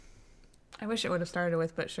I wish it would have started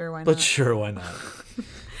with, but sure, why not? But sure, why not?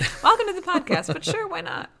 Welcome to the podcast, but sure, why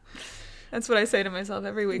not? That's what I say to myself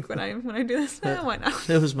every week when I do this. Why not?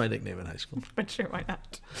 It was my nickname in high school. But sure, why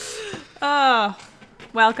not? Oh,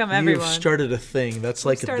 welcome everyone. You've started a thing. That's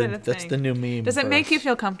like that's the new meme. Does it make you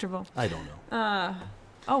feel comfortable? I don't know.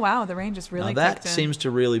 Oh wow, the rain just really. Now that kicked in. seems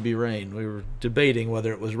to really be rain. We were debating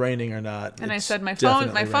whether it was raining or not. And I said my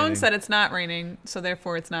definitely phone raining. said it's not raining, so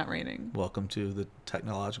therefore it's not raining. Welcome to the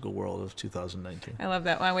technological world of 2019. I love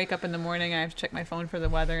that. When I wake up in the morning, I have to check my phone for the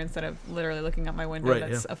weather instead of literally looking out my window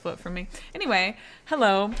that's a foot from me. Anyway,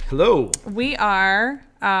 hello. Hello. We are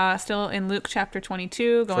still in Luke chapter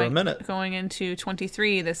 22, going into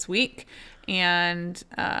 23 this week. And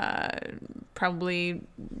probably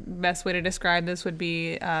best way to describe this would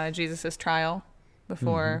be Jesus' trial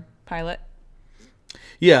before Pilate.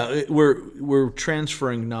 Yeah, we're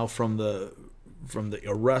transferring now from the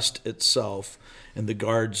arrest itself, and the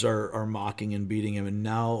guards are mocking and beating him, and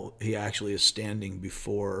now he actually is standing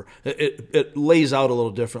before. It lays out a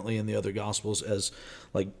little differently in the other Gospels, as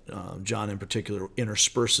like John in particular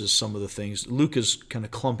intersperses some of the things. Luke is kind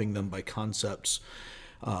of clumping them by concepts.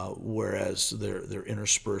 Whereas they're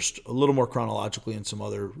interspersed a little more chronologically and some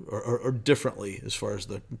other or differently as far as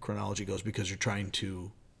the chronology goes, because you're trying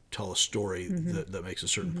to tell a story that makes a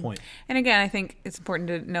certain point. And again, I think it's important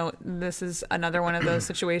to note this is another one of those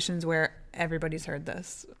situations where everybody's heard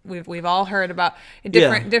this. We've all heard about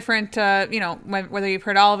different whether you've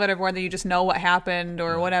heard all of it or whether you just know what happened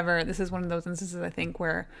or whatever. This is one of those instances, I think,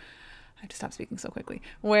 where I have to stop speaking so quickly,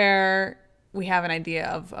 where we have an idea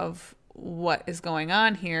of what is going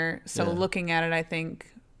on here. So looking at it, I think,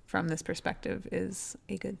 from this perspective is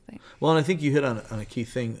a good thing. Well, and I think you hit on a key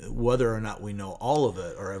thing, whether or not we know all of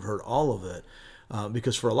it or have heard all of it,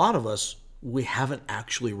 because for a lot of us, we haven't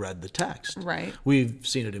actually read the text. Right. We've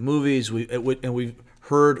seen it in movies, and we've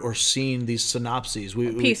heard or seen these synopses.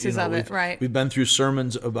 Pieces of it, right. We've been through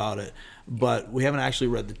sermons about it, but we haven't actually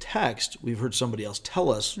read the text. We've heard somebody else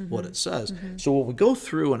tell us what it says. So when we go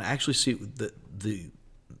through and actually see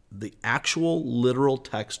the actual literal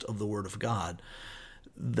text of the Word of God,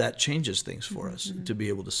 that changes things for us to be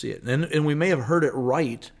able to see it. And we may have heard it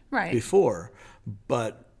right before,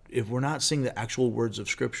 but if we're not seeing the actual words of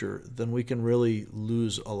Scripture, then we can really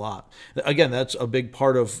lose a lot. Again, that's a big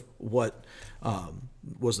part of what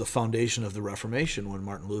was the foundation of the Reformation when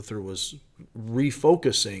Martin Luther was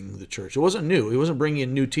refocusing the church. It wasn't new. He wasn't bringing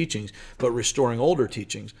in new teachings, but restoring older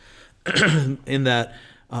teachings in that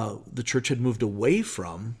the church had moved away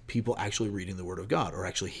from people actually reading the Word of God or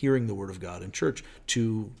actually hearing the Word of God in church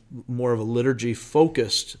to more of a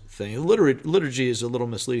liturgy-focused thing. Liturgy is a little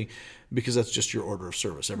misleading because that's just your order of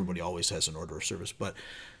service. Everybody always has an order of service. But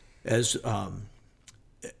as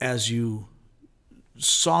you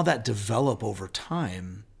saw that develop over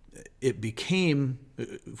time, it became,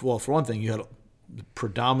 well, for one thing, you had a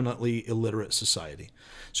predominantly illiterate society.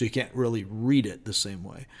 So you can't really read it the same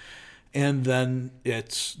way. And then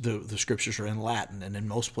it's the scriptures are in Latin, and in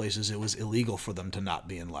most places it was illegal for them to not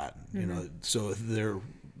be in Latin. You know, so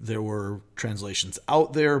there were translations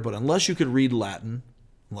out there, but unless you could read Latin,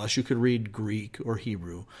 unless you could read Greek or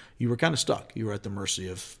Hebrew, you were kind of stuck. You were at the mercy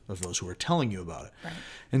of those who were telling you about it. Right.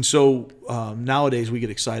 And so nowadays we get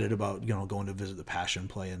excited about going to visit the Passion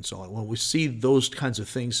Play and so on. When we see those kinds of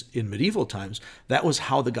things in medieval times, that was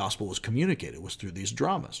how the gospel was communicated, was through these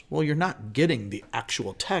dramas. Well, you're not getting the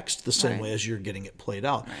actual text the same way as you're getting it played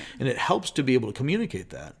out. Right. And it helps to be able to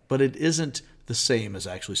communicate that, but it isn't the same as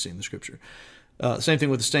actually seeing the Scripture. Same thing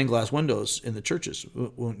with the stained glass windows in the churches.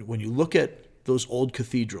 When you look at those old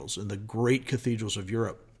cathedrals and the great cathedrals of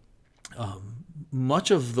Europe,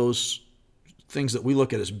 much of those things that we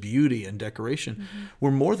look at as beauty and decoration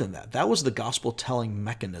were more than that. That was the gospel-telling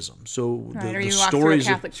mechanism. So or you walk through a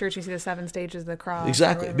Catholic church, you see the 7 stages of the cross.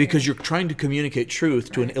 Exactly, because you're trying to communicate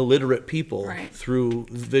truth to an illiterate people through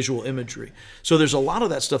visual imagery. So there's a lot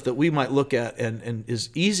of that stuff that we might look at and is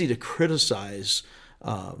easy to criticize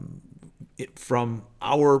from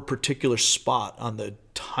our particular spot on the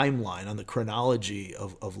timeline, on the chronology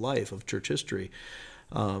of life, of church history.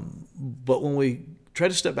 But when we try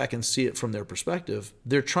to step back and see it from their perspective,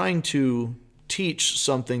 they're trying to teach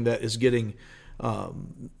something that is getting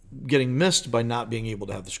missed by not being able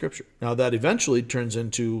to have the Scripture. Now that eventually turns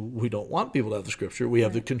into, we don't want people to have the Scripture. We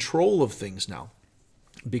have the control of things now.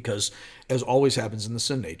 Because as always happens in the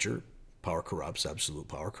sin nature, power corrupts, absolute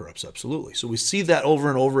power corrupts absolutely. So we see that over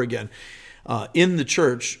and over again in the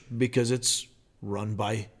church because it's run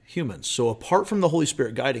by humans. So apart from the Holy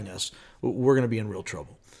Spirit guiding us, we're going to be in real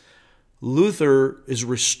trouble. Luther is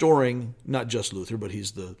restoring, not just Luther, but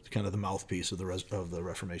he's the kind of the mouthpiece of the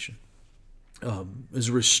Reformation.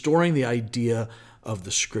 is restoring the idea of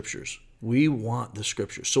the Scriptures. We want the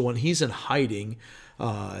Scriptures. So when he's in hiding,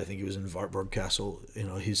 I think he was in Wartburg Castle.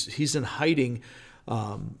 He's in hiding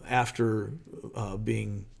after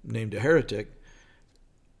being named a heretic.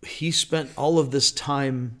 He spent all of this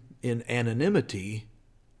time in anonymity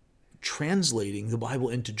translating the Bible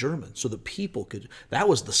into German so that people could, that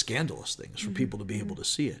was the scandalous thing, for people to be able to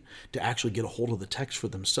see it, to actually get a hold of the text for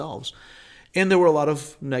themselves. And there were a lot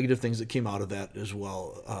of negative things that came out of that as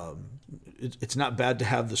well. It's not bad to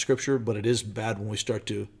have the Scripture, but it is bad when we start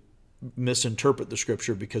to misinterpret the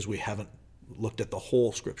Scripture because we haven't looked at the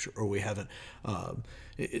whole Scripture, or we haven't,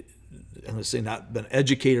 let's say, not been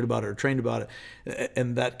educated about it or trained about it,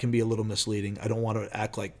 and that can be a little misleading. I don't want to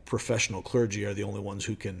act like professional clergy are the only ones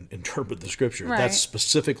who can interpret the Scripture. Right. That's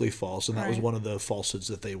specifically false, and that was Right. one of the falsehoods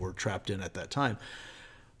that they were trapped in at that time.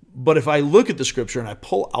 But if I look at the Scripture and I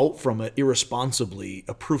pull out from it irresponsibly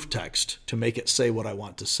a proof text to make it say what I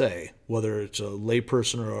want to say, whether it's a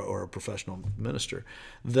layperson or a professional minister,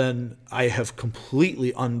 then I have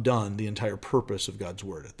completely undone the entire purpose of God's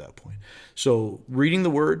Word at that point. So reading the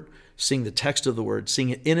Word, seeing the text of the Word, seeing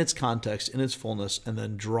it in its context, in its fullness, and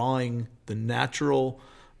then drawing the natural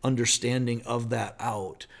understanding of that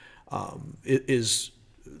out,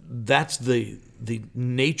 that's the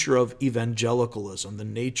nature of evangelicalism, the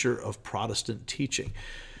nature of Protestant teaching.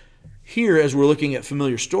 Here, as we're looking at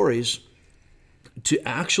familiar stories, to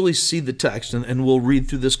actually see the text, and we'll read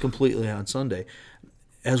through this completely on Sunday,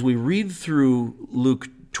 as we read through Luke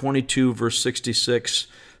 22, verse 66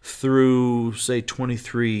 through, say,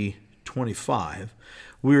 23, 25,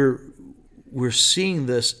 we're seeing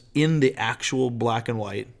this in the actual black and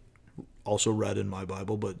white, also red in my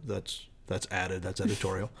Bible, but that's added, that's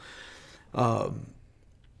editorial.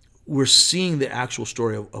 We're seeing the actual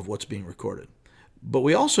story of what's being recorded. But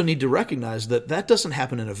we also need to recognize that that doesn't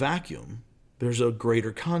happen in a vacuum. There's a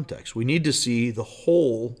greater context. We need to see the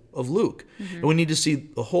whole of Luke. Mm-hmm. And we need to see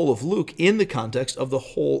the whole of Luke in the context of the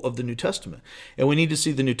whole of the New Testament. And we need to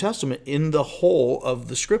see the New Testament in the whole of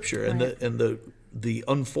the Scripture, right, and the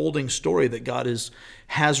unfolding story that God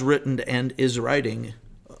has written and is writing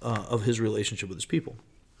of his relationship with his people.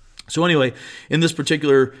 So anyway, in this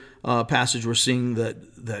particular passage, we're seeing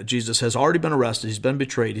that Jesus has already been arrested. He's been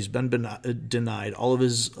betrayed. He's been denied. All of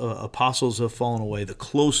his apostles have fallen away. The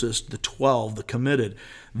closest, the 12, the committed,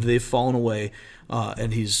 they've fallen away,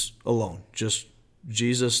 and he's alone. Just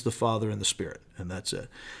Jesus, the Father, and the Spirit, and that's it.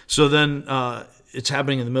 So then it's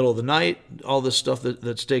happening in the middle of the night, all this stuff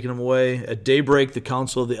that's taken him away. At daybreak, the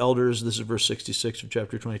council of the elders, this is verse 66 of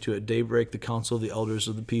chapter 22, at daybreak, the council of the elders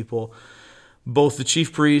of the people, both the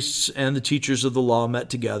chief priests and the teachers of the law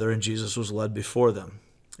met together, and Jesus was led before them.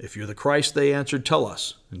 If you're the Christ, they answered, tell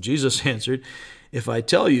us. And Jesus answered, if I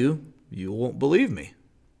tell you, you won't believe me.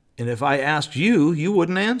 And if I asked you, you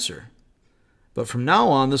wouldn't answer. But from now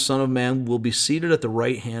on, the Son of Man will be seated at the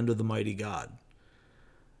right hand of the mighty God.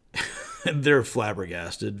 And they're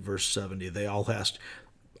flabbergasted. Verse 70, they all asked,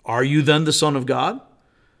 are you then the Son of God?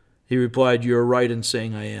 He replied, you are right in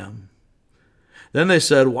saying I am. Then they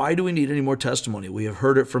said, why do we need any more testimony? We have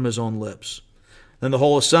heard it from his own lips. Then the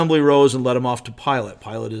whole assembly rose and led him off to Pilate.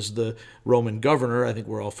 Pilate is the Roman governor. I think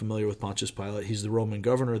we're all familiar with Pontius Pilate. He's the Roman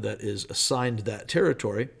governor that is assigned that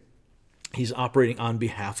territory. He's operating on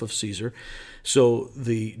behalf of Caesar. So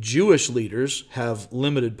the Jewish leaders have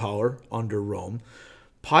limited power under Rome.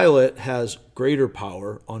 Pilate has greater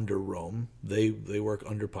power under Rome. They work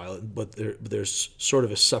under Pilate, but there's sort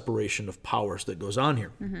of a separation of powers that goes on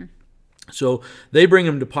here. Mm-hmm. So they bring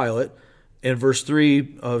him to Pilate. In verse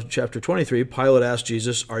 3 of chapter 23, Pilate asked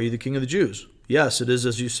Jesus, are you the king of the Jews? Yes, it is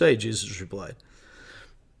as you say, Jesus replied.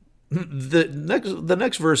 The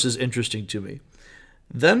next verse is interesting to me.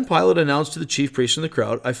 Then Pilate announced to the chief priests and the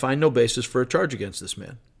crowd, I find no basis for a charge against this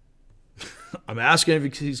man. I'm asking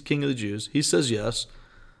if he's king of the Jews. He says yes.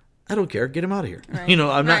 I don't care. Get him out of here. Right.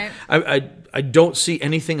 I'm not. I don't see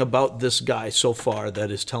anything about this guy so far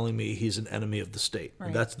that is telling me he's an enemy of the state. Right.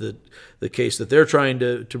 And that's the case that they're trying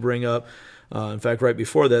to bring up. In fact, right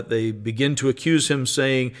before that, they begin to accuse him,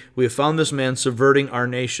 saying, we have found this man subverting our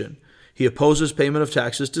nation. He opposes payment of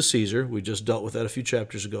taxes to Caesar. We just dealt with that a few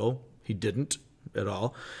chapters ago. He didn't at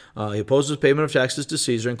all. He opposes payment of taxes to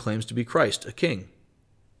Caesar and claims to be Christ, a king.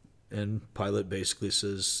 And Pilate basically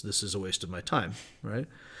says, this is a waste of my time, right?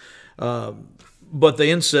 But they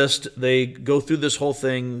insist. They go through this whole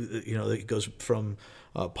thing. It goes from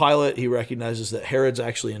Pilate. He recognizes that Herod's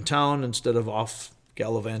actually in town instead of off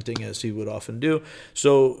gallivanting as he would often do.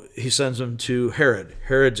 So he sends him to Herod.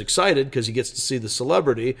 Herod's excited because he gets to see the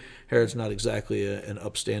celebrity. Herod's not exactly an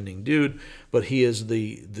upstanding dude, but he is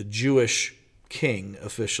the Jewish king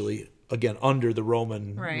officially again, under the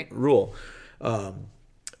Roman Right. rule.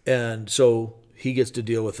 And so he gets to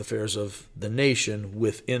deal with affairs of the nation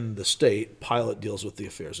within the state. Pilate deals with the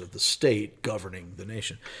affairs of the state governing the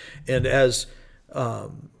nation. And as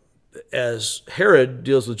Herod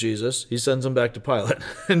deals with Jesus, he sends him back to Pilate.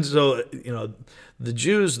 And so, the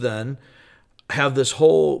Jews then have this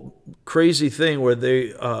whole crazy thing where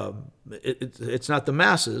they it's not the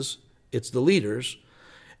masses, it's the leaders,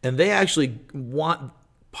 and they actually want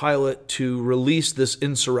Pilate to release this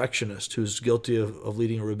insurrectionist who's guilty of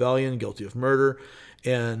leading a rebellion, guilty of murder,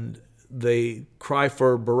 and they cry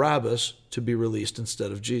for Barabbas to be released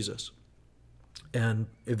instead of Jesus. And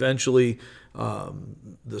eventually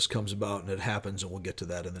this comes about and it happens, and we'll get to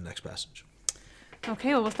that in the next passage.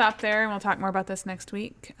 Okay, well, we'll stop there and we'll talk more about this next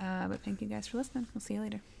week. But thank you guys for listening. We'll see you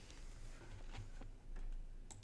later.